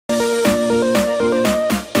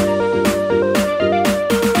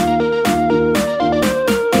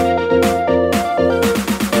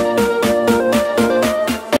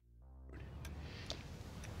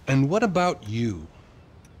what about you?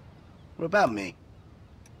 What about me?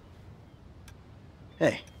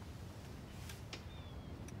 Hey.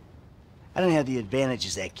 I don't have the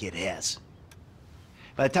advantages that kid has.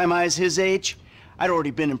 By the time I was his age, I'd already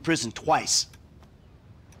been in prison twice.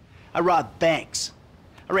 I robbed banks.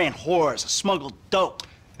 I ran whores. I smuggled dope.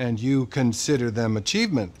 And you consider them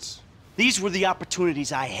achievements? These were the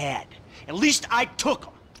opportunities I had. At least I took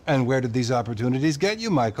them. And where did these opportunities get you,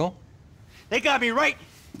 Michael? They got me right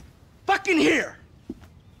fucking here.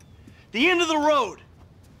 The end of the road.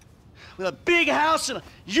 With a big house and a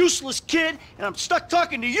useless kid, and I'm stuck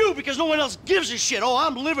talking to you because no one else gives a shit. Oh,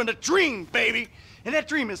 I'm living a dream, baby. And that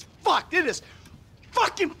dream is fucked. It is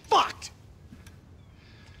fucking fucked.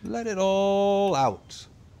 Let it all out.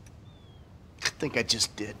 I think I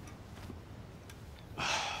just did.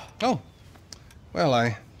 Oh, well,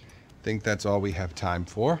 I think that's all we have time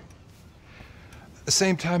for.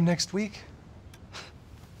 Same time next week?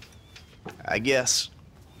 I guess.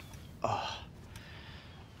 Oh.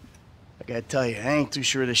 I gotta tell you, I ain't too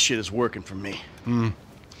sure this shit is working for me.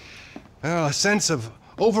 Well, a sense of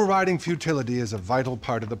overriding futility is a vital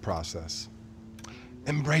part of the process.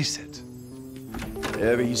 Embrace it.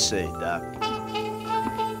 Whatever you say, Doc.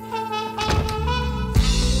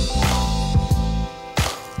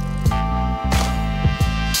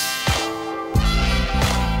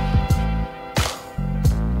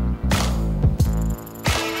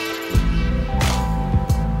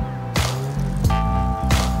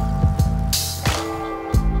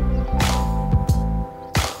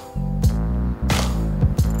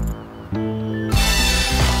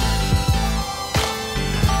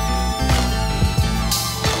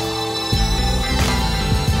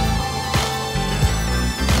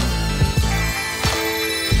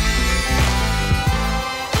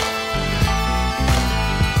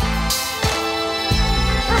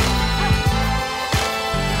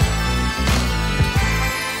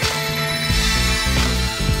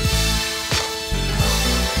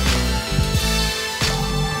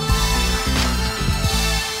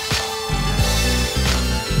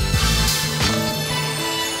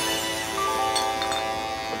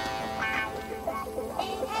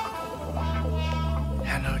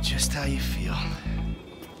 Just how you feel.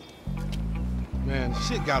 Man,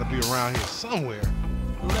 shit gotta be around here somewhere.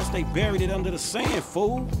 Unless they buried it under the sand,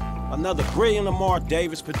 fool. Another brilliant Lamar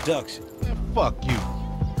Davis production. Man, fuck you.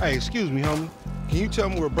 Hey, excuse me, homie. Can you tell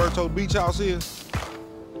me where Berto Beach House is?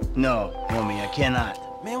 No, homie, I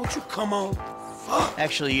cannot. Man, would you come on? Fuck.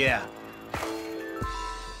 Actually, yeah.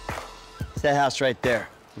 It's that house right there,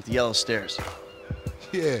 with the yellow stairs.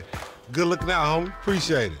 Yeah, good looking out, homie.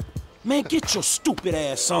 Appreciate it. Man, get your stupid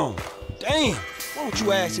ass on. Damn, why don't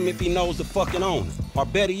you ask him if he knows the fucking owner? Or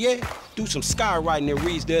better yet, do some skywriting that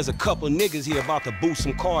reads there's a couple of niggas here about to boost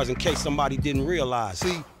some cars in case somebody didn't realize.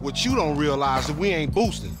 See, what you don't realize is we ain't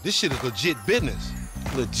boosting. This shit is legit business.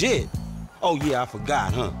 Legit? Oh yeah, I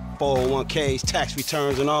forgot, huh? 401ks, tax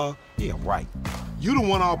returns and all? Yeah, right. You the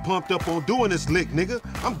one all pumped up on doing this lick, nigga.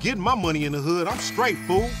 I'm getting my money in the hood. I'm straight,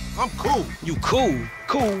 fool. I'm cool. You cool?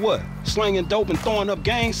 Cool what? Slinging dope and throwing up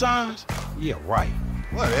gang signs? Yeah, right.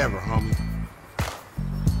 Whatever, homie.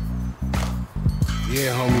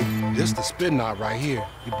 Yeah, homie. This the spin knot right here.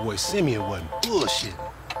 Your boy Simeon wasn't bullshitting.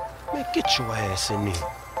 Man, get your ass in there.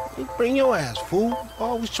 Hey, bring your ass, fool.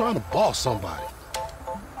 Always trying to boss somebody.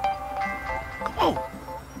 Come on.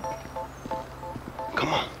 Come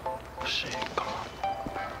on. Shit, come on.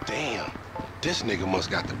 Damn. This nigga must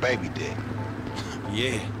got the baby dick.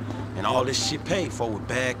 Yeah, and all this shit paid for with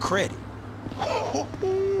bad credit.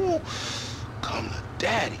 Come to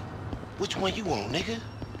daddy. Which one you want, nigga?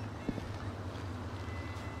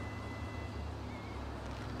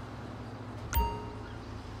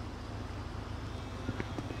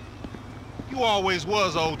 You always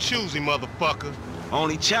was old choosy, motherfucker.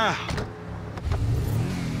 Only child.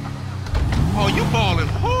 Oh, you ballin'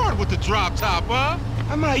 hard with the drop top, huh?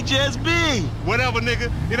 I might just be. Whatever,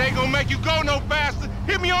 nigga. It ain't gonna make you go no faster.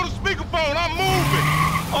 Hit me on the speakerphone. I'm moving.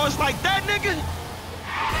 Oh, it's like that, nigga?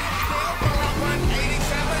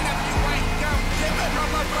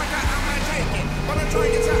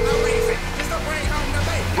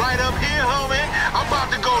 Right up here, homie. I'm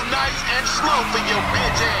about to go nice and slow for your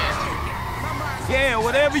bitch ass. Yeah,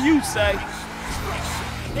 whatever you say.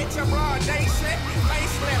 It's your broad day shit,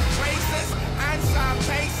 facelift traces, unsolved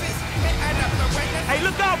cases, hitting up the witness. Hey,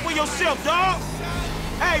 look out for yourself, dog.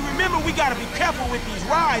 Hey, remember we gotta be careful with these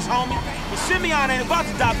rides, homie. But Simeon ain't about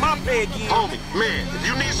to dock my pay again. Homie, man, if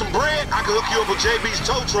you need some bread, I can hook you up with JB's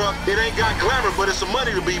tow truck. It ain't got glamour, but it's some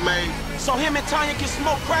money to be made. So him and Tanya can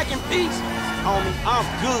smoke crack in peace? Homie, I'm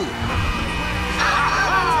good. Ha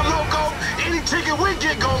ha, loco. Anytime ticket we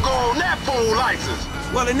get gon' go on that fool license.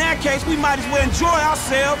 Well, in that case, we might as well enjoy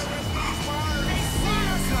ourselves.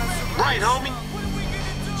 Right, homie?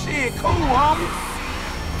 Shit, cool, homie.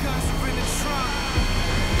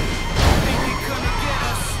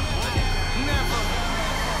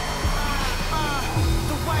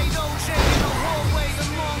 The white OJ in the hallway, the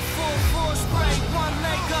long 4-4 spray, one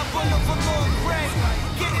leg up on the velour gray.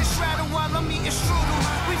 Getting shrouded while I'm eating strudel.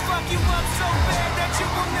 We fuck you up so bad that you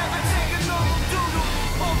will never take a normal doodle.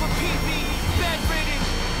 Over PB, bedridden.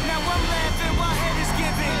 Now I'm laughing while head is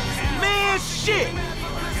giving. Man, shit!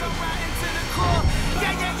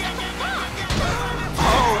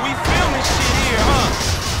 Oh, we filming shit here, huh?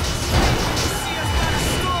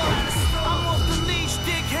 I'm off the leash,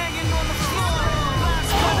 dick hanging on the floor.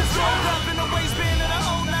 Lines cutters rolled up in the waistband of the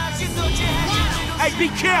old knives. You thought you had your little. Hey,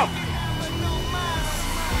 be careful!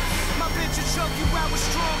 My bitch will choke you out with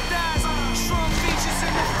strong thighs. Strong features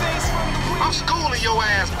in the face from the wind. I'm schooling your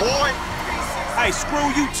ass, boy. Hey, screw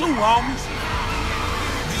you too, homies.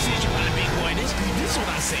 This is your big boy. This is what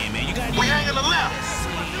I'm saying, man. You gotta We hang in the left.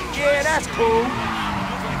 Yeah, that's cool.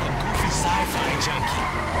 look like a goofy sci-fi junkie.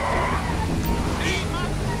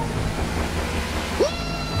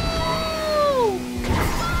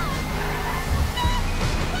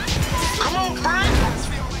 Come on, Frank.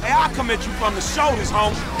 Hey, I'll come at you from the shoulders,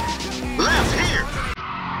 homie. Left here.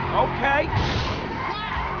 Okay.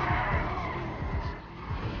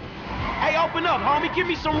 Hey, open up, homie. Give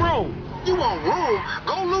me some room. You want room?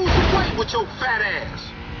 Go lose some weight with your fat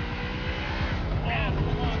ass.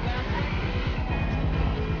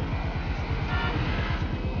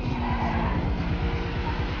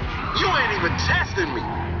 You ain't even testing me.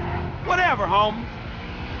 Whatever, homie.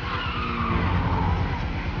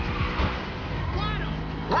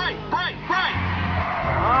 Right.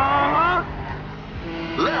 Uh-huh.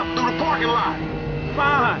 Left through the parking lot.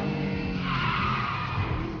 Fine.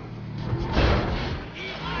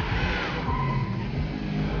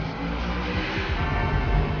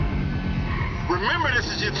 Remember, this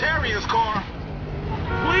is your Terrier's car.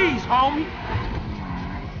 Please, homie.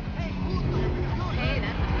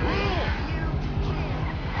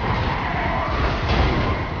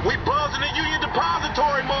 We buzzing the Union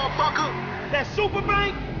Depository, motherfucker. That super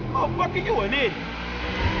bank? Motherfucker, you an idiot.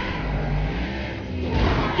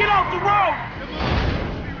 Get off the road!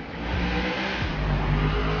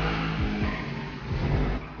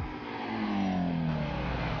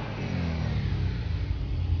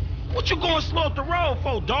 What you going slow up the road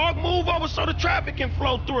for, dog? Move over so the traffic can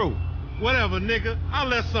flow through. Whatever, nigga. I'll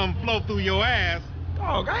let something flow through your ass.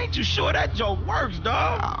 Dog, I ain't too sure that joke works,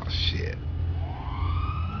 dog. Oh, shit.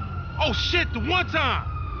 Oh, shit, the one time.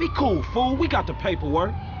 Be cool, fool. We got the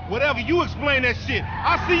paperwork. Whatever, you explain that shit.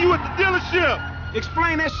 I'll see you at the dealership.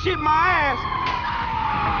 Explain that shit my ass.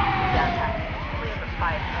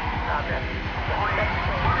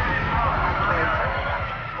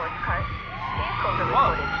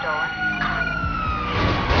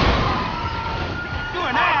 You're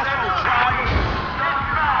an asshole, driver.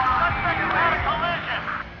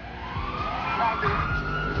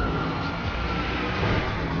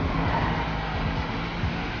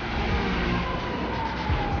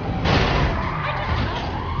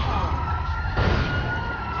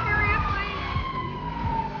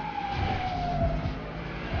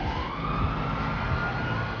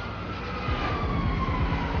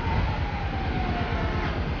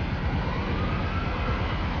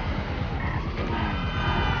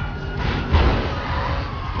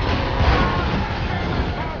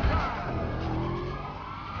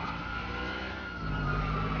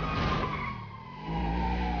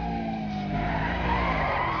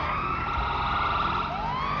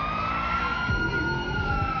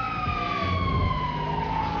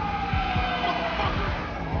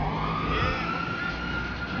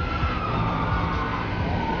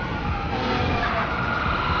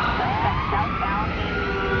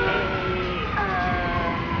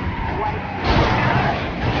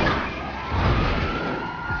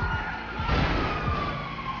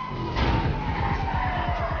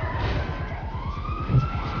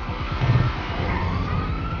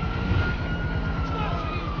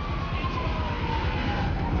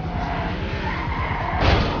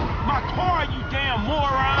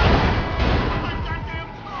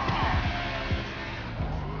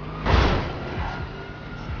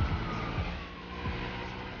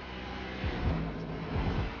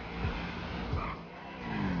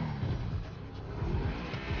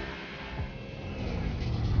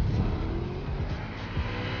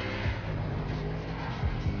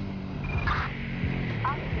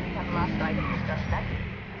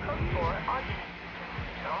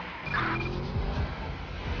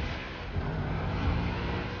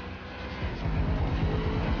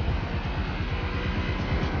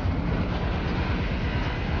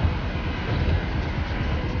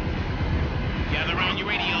 on your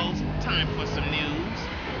radios. Time for some news.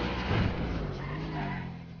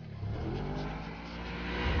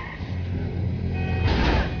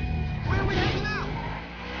 Where are we hanging out?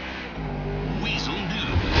 Weasel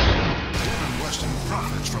News. Dev and Weston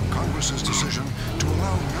profits from Congress's decision to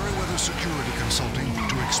allow Merriweather Security Consulting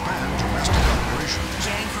to expand domestic operations.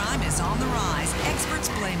 Gang crime is on the rise. Experts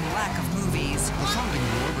blame lack of movies. The funding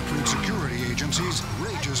war between security agencies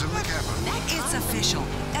rages in the capital. It's official.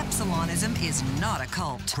 Epsilonism is not a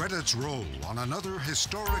cult. Credits roll on another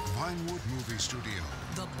historic Vinewood movie studio.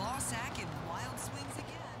 The boss act in wild swings again.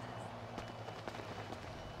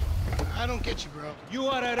 I don't get you, bro. You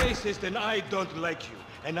are a racist and I don't like you.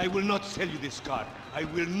 And I will not sell you this car. I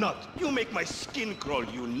will not. You make my skin crawl,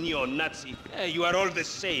 you neo-Nazi. You are all the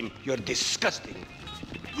same. You're disgusting.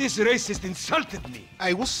 This racist insulted me.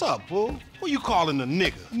 Hey, what's up, fool? Who you calling a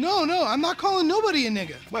nigga? No, I'm not calling nobody a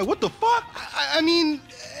nigga. Wait, what the fuck? I mean,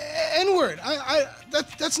 N-word.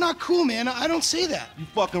 That's not cool, man. I don't say that. You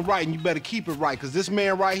fucking right, and you better keep it right, because this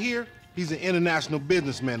man right here, he's an international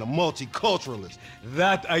businessman, a multiculturalist.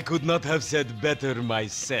 That I could not have said better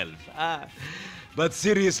myself. But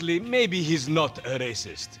seriously, maybe he's not a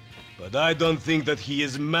racist. But I don't think that he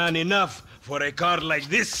is man enough for a car like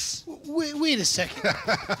this. Wait a second.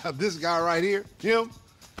 This guy right here, him,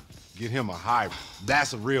 get him a hybrid.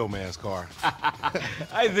 That's a real man's car.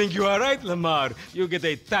 I think you are right, Lamar. You get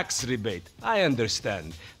a tax rebate. I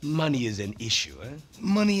understand. Money is an issue, eh?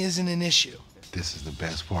 Money isn't an issue. This is the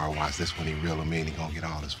best part. Watch this when he reel him in. He gonna get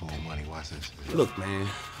all his full money. Watch this. Look, man,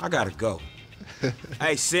 I gotta go.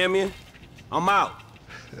 Hey, Simeon, I'm out.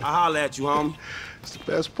 I'll holler at you, homie. It's the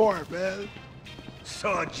best part, man.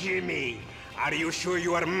 So, Jimmy, are you sure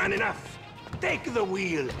you are man enough? Take the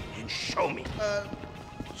wheel and show me.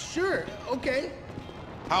 Sure, okay.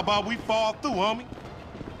 How about we fall through, homie?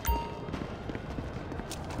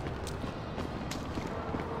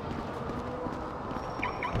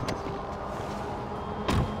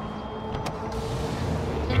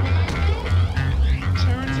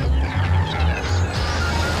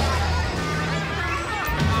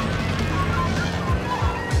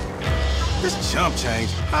 This chump change.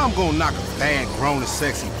 How I'm gonna knock a bad, grown and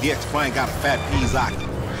sexy bitch if I ain't got a fat Pizaki?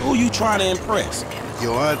 Who you trying to impress?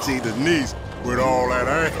 Your auntie Denise, with all that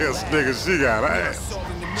ass, nigga, she got ass.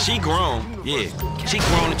 She grown, yeah. She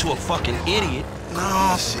grown into a fucking idiot.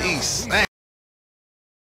 No, she's